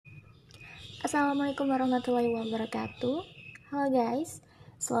Assalamualaikum warahmatullahi wabarakatuh. Halo guys,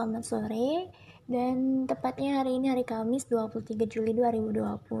 selamat sore. Dan tepatnya hari ini hari Kamis 23 Juli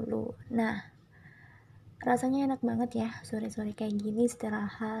 2020. Nah, rasanya enak banget ya sore-sore kayak gini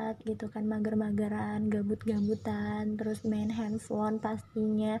istirahat gitu kan, mager-mageran, gabut-gabutan, terus main handphone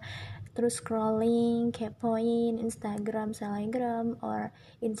pastinya, terus scrolling, kepoin Instagram, Telegram, or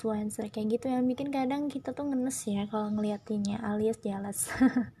influencer kayak gitu yang bikin kadang kita tuh ngenes ya kalau ngeliatinnya alias jealous.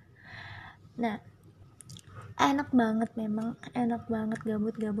 Nah, enak banget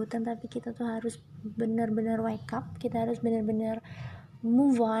gabut-gabutan, tapi kita tuh harus bener-bener wake up, kita harus bener-bener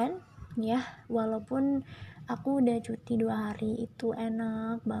move on ya. Walaupun aku udah cuti 2 hari, itu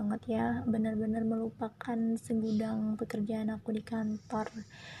enak banget ya, bener-bener melupakan segudang pekerjaan aku di kantor.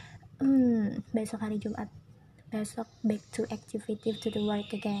 Besok hari Jumat, besok back to activity, to the work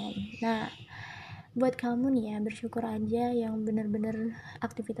again. Nah, buat kamu nih ya, bersyukur aja yang bener-bener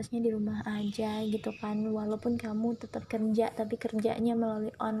aktivitasnya di rumah aja gitu kan, walaupun kamu tetap kerja tapi kerjanya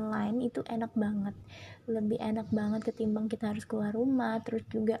melalui online. Itu enak banget, lebih enak banget ketimbang kita harus keluar rumah, terus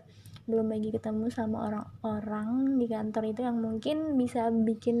juga belum lagi ketemu sama orang-orang di kantor itu yang mungkin bisa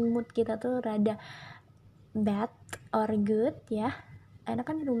bikin mood kita tuh rada bad or good ya. Enak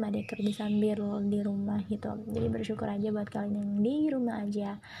kan di rumah deh, kerja sambil di rumah gitu. Jadi bersyukur aja buat kalian yang di rumah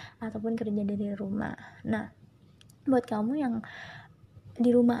aja ataupun kerja dari rumah. Nah, buat kamu yang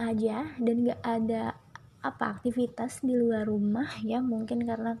di rumah aja dan gak ada aktivitas di luar rumah ya, mungkin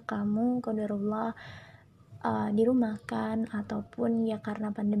karena kamu qadarullah dirumahkan, ataupun ya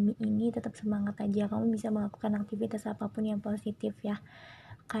karena pandemi ini, tetap semangat aja, kamu bisa melakukan aktivitas apapun yang positif ya.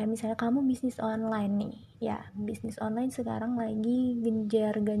 Kayak misalnya kamu bisnis online nih ya, bisnis online sekarang lagi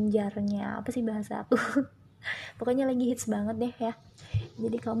genjar-genjarnya, apa sih bahasa aku, pokoknya lagi hits banget deh ya.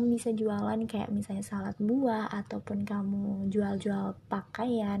 Jadi kamu bisa jualan kayak misalnya salad buah, ataupun kamu jual-jual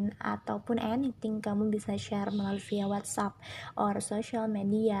pakaian, ataupun anything, kamu bisa share melalui via WhatsApp or social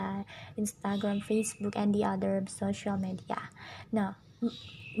media, Instagram, Facebook, and the other social media. Nah,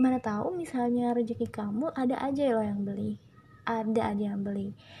 mana tahu misalnya rezeki kamu ada aja loh yang beli, ada aja yang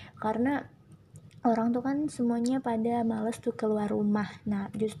beli, karena orang tuh kan semuanya pada males tuh keluar rumah. Nah,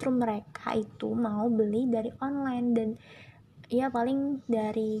 justru mereka itu mau beli dari online, dan ya paling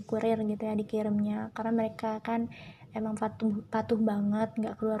dari kurir gitu ya, dikirimnya, karena mereka kan emang patuh banget,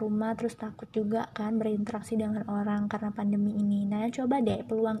 nggak keluar rumah, terus takut juga kan berinteraksi dengan orang karena pandemi ini. Nah, coba deh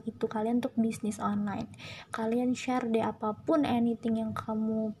peluang itu kalian untuk bisnis online, kalian share deh apapun, anything yang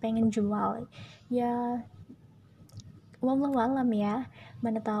kamu pengen jual ya. Wallahualam ya,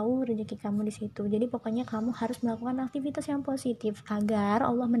 mana tahu rezeki kamu di situ. Jadi pokoknya kamu harus melakukan aktivitas yang positif agar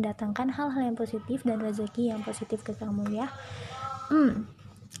Allah mendatangkan hal-hal yang positif dan rezeki yang positif ke kamu ya.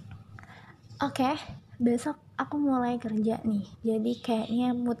 Oke, besok aku mulai kerja nih. Jadi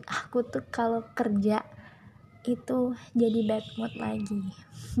kayaknya mood aku tuh kalau kerja itu jadi bad mood lagi.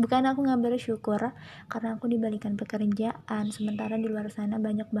 Bukan aku nggak bersyukur karena aku dibalikan pekerjaan, sementara di luar sana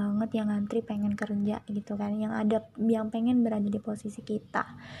banyak banget yang ngantri pengen kerja gitu kan, yang pengen berada di posisi kita.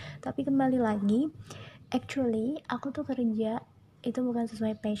 Tapi kembali lagi, actually aku tuh kerja itu bukan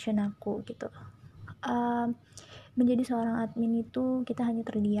sesuai passion aku gitu. Menjadi seorang admin itu kita hanya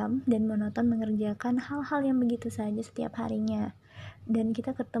terdiam dan monoton mengerjakan hal-hal yang begitu saja setiap harinya, dan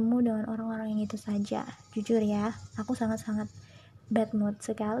kita ketemu dengan orang-orang yang itu saja. Jujur ya, aku sangat-sangat bad mood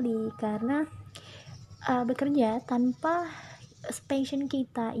sekali karena bekerja tanpa passion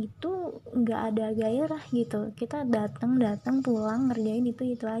kita itu nggak ada gairah gitu. Kita datang pulang ngerjain itu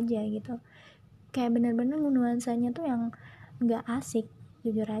aja gitu, kayak bener-bener nuansanya tuh yang nggak asik,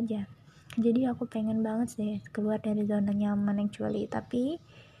 jujur aja. Jadi aku pengen banget sih keluar dari zona nyaman actually, tapi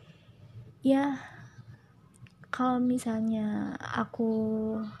ya kalau misalnya aku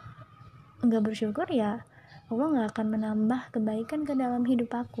nggak bersyukur ya Allah nggak akan menambah kebaikan ke dalam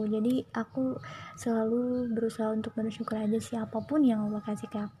hidup aku. Jadi aku selalu berusaha untuk bersyukur aja siapapun yang Allah kasih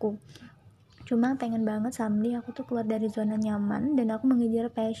ke aku. Cuma pengen banget someday aku tuh keluar dari zona nyaman dan aku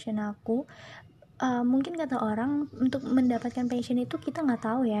mengejar passion aku. Mungkin kata orang untuk mendapatkan passion itu kita nggak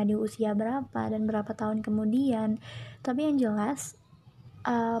tahu ya di usia berapa dan berapa tahun kemudian. Tapi yang jelas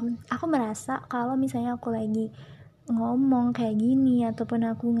aku merasa kalau misalnya aku lagi ngomong kayak gini ataupun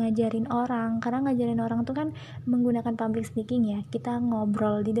aku ngajarin orang, karena ngajarin orang tuh kan menggunakan public speaking ya, kita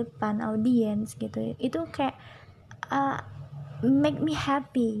ngobrol di depan audiens gitu, itu kayak uh, make me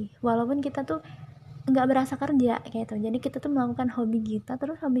happy walaupun kita tuh nggak berasa kerja kayak gitu. Jadi kita tuh melakukan hobi kita,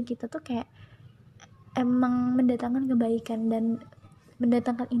 terus hobi kita tuh kayak emang mendatangkan kebaikan dan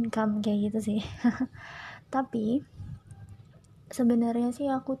mendatangkan income kayak gitu sih. Tapi sebenarnya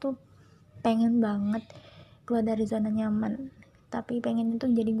sih aku tuh pengen banget keluar dari zona nyaman, tapi pengen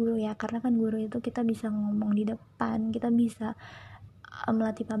itu jadi guru ya, karena kan guru itu kita bisa ngomong di depan, kita bisa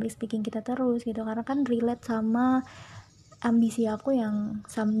melatih public speaking kita terus gitu, karena kan relate sama ambisi aku yang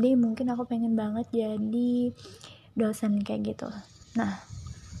someday mungkin aku pengen banget jadi dosen kayak gitu. Nah,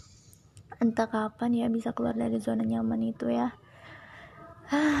 entah kapan ya bisa keluar dari zona nyaman itu ya.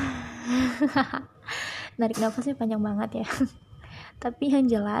 Narik nafasnya panjang banget ya. Tapi yang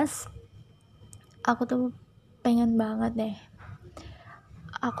jelas aku tuh pengen banget deh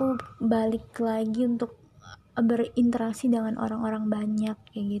aku balik lagi untuk berinteraksi dengan orang-orang banyak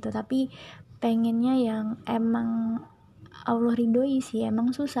kayak gitu, tapi pengennya yang emang Allah ridhoi sih.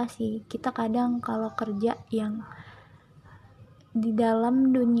 Emang susah sih kita kadang kalau kerja yang di dalam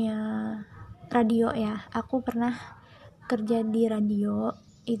dunia radio ya, aku pernah kerja di radio,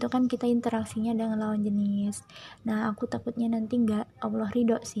 itu kan kita interaksinya dengan lawan jenis. Nah aku takutnya nanti nggak Allah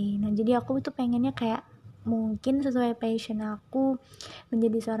ridho sih. Nah jadi aku tuh pengennya kayak mungkin sesuai passion aku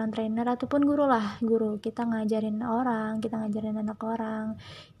menjadi seorang trainer ataupun guru kita ngajarin orang, kita ngajarin anak orang,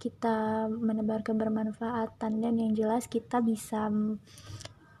 kita menebar kebermanfaatan, dan yang jelas kita bisa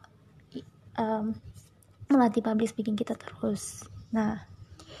melatih public speaking kita terus. Nah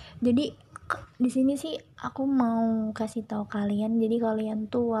jadi di sini sih aku mau kasih tahu kalian, jadi kalian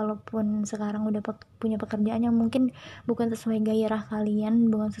tuh walaupun sekarang udah punya pekerjaan yang mungkin bukan sesuai gairah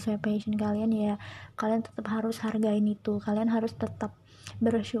kalian, bukan sesuai passion kalian, ya kalian tetap harus hargain itu, kalian harus tetap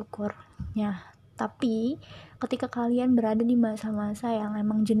bersyukur ya. Tapi ketika kalian berada di masa-masa yang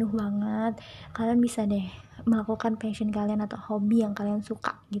emang jenuh banget, kalian bisa deh melakukan passion kalian atau hobi yang kalian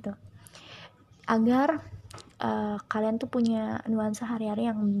suka gitu, agar kalian tuh punya nuansa hari-hari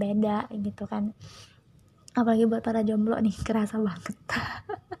yang beda gitu kan. Apalagi buat para jomblo nih, kerasa banget.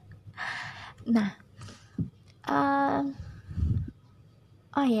 Nah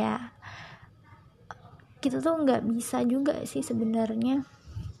oh ya, kita tuh nggak bisa juga sih sebenarnya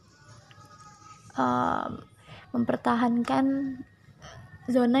mempertahankan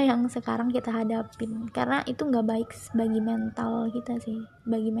zona yang sekarang kita hadapin, karena itu nggak baik bagi mental kita sih,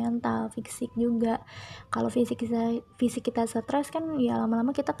 bagi mental, fisik juga. Kalau fisik kita stres kan ya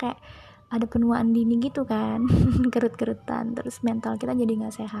lama-lama kita kayak ada penuaan dini gitu kan. Kerut-kerutan, terus mental kita jadi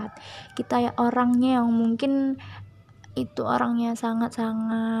nggak sehat. Kita ya orangnya yang mungkin itu orangnya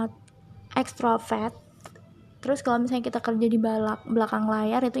sangat-sangat ekstrovert, terus kalau misalnya kita kerja di belakang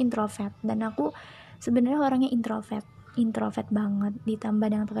layar itu introvert, dan aku sebenarnya orangnya introvert banget,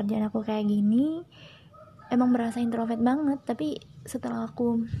 ditambah dengan pekerjaan aku kayak gini emang berasa introvert banget. Tapi setelah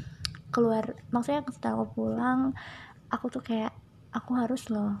aku keluar, maksudnya setelah aku pulang, aku tuh kayak aku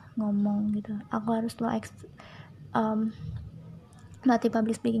harus loh ngomong gitu, aku harus loh melatih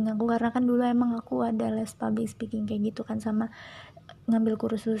public speaking aku, karena kan dulu emang aku ada les public speaking kayak gitu kan, sama ngambil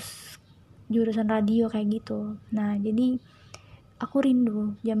kursus jurusan radio kayak gitu. Nah jadi aku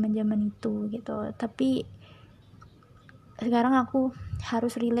rindu zaman-zaman itu gitu. Tapi sekarang aku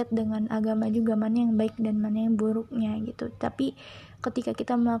harus relate dengan agama juga, mana yang baik dan mana yang buruknya gitu. Tapi ketika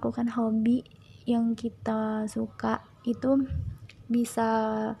kita melakukan hobi yang kita suka, itu bisa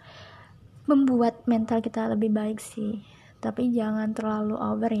membuat mental kita lebih baik sih. Tapi jangan terlalu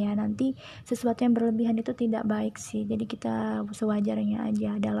over ya, nanti sesuatu yang berlebihan itu tidak baik sih. Jadi kita sewajarnya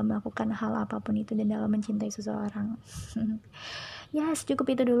aja dalam melakukan hal apapun itu dan dalam mencintai seseorang. Yes,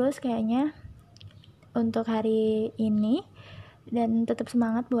 cukup itu dulu kayaknya untuk hari ini, dan tetap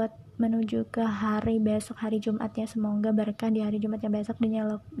semangat buat menuju ke hari besok, hari Jumat ya. Semoga berkah di hari Jumatnya besok,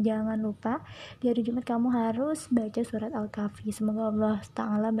 dan jangan lupa di hari Jumat kamu harus baca surat Al-Kahfi. Semoga Allah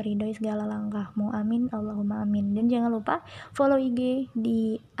Ta'ala meridhoi segala langkahmu, amin Allahumma amin. Dan jangan lupa follow IG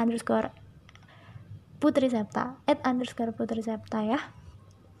di _Putrisepta @_Putrisepta ya.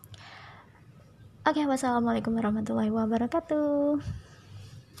 Oke, wassalamualaikum warahmatullahi wabarakatuh.